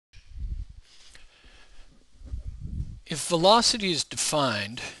If velocity is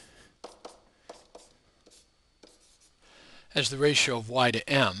defined as the ratio of y to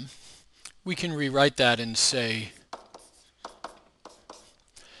m, we can rewrite that and say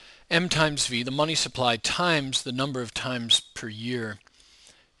m times v, the money supply, times the number of times per year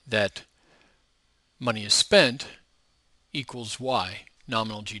that money is spent, equals y,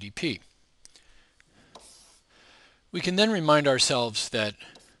 nominal GDP. We can then remind ourselves that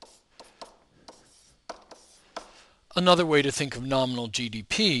another way to think of nominal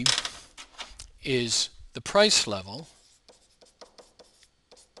GDP is the price level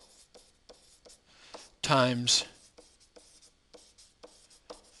times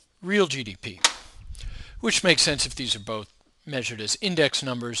real GDP, which makes sense if these are both measured as index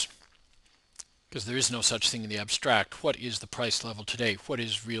numbers, because there is no such thing in the abstract. What is the price level today? What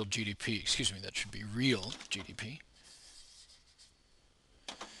is real GDP? Excuse me, that should be real GDP.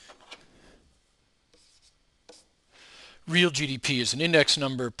 Real GDP is an index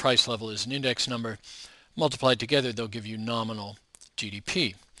number, price level is an index number. Multiplied together, they'll give you nominal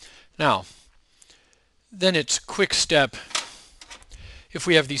GDP. Now, then it's quick step. If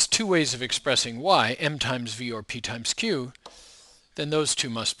we have these two ways of expressing y, m times v or p times q, then those two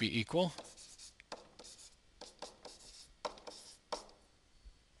must be equal.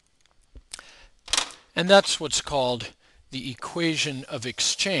 And that's what's called the equation of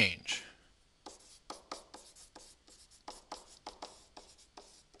exchange.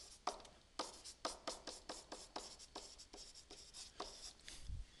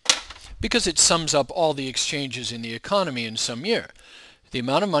 Because it sums up all the exchanges in the economy in some year. The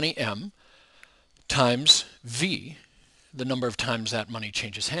amount of money, m, times v, the number of times that money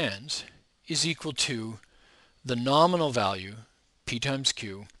changes hands, is equal to the nominal value, p times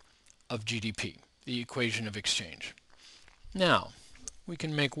q, of GDP, the equation of exchange. Now, we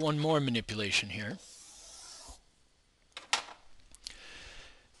can make one more manipulation here.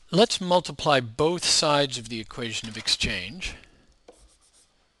 Let's multiply both sides of the equation of exchange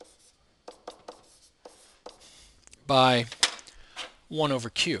by 1 over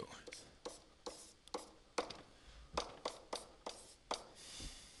q.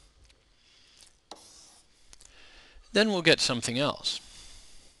 Then we'll get something else.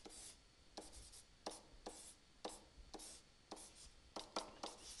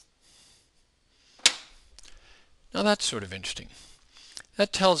 Now that's sort of interesting.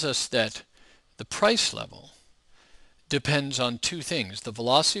 That tells us that the price level depends on two things: the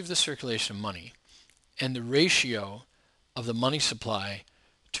velocity of the circulation of money and the ratio of the money supply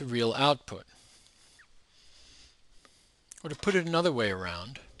to real output. Or to put it another way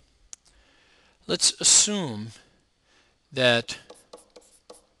around, let's assume that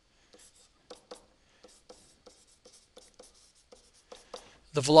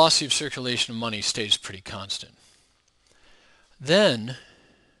the velocity of circulation of money stays pretty constant. Then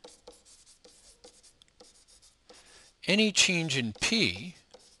any change in P,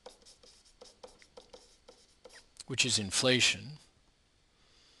 which is inflation,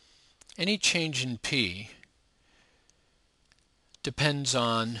 any change in P depends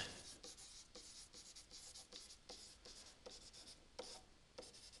on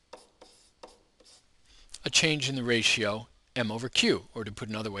a change in the ratio m over q, or to put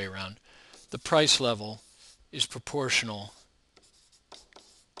another way around, the price level is proportional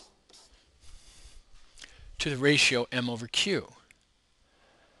to the ratio m over q.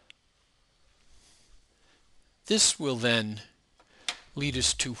 This will then lead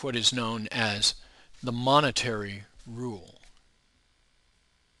us to what is known as the monetary rule.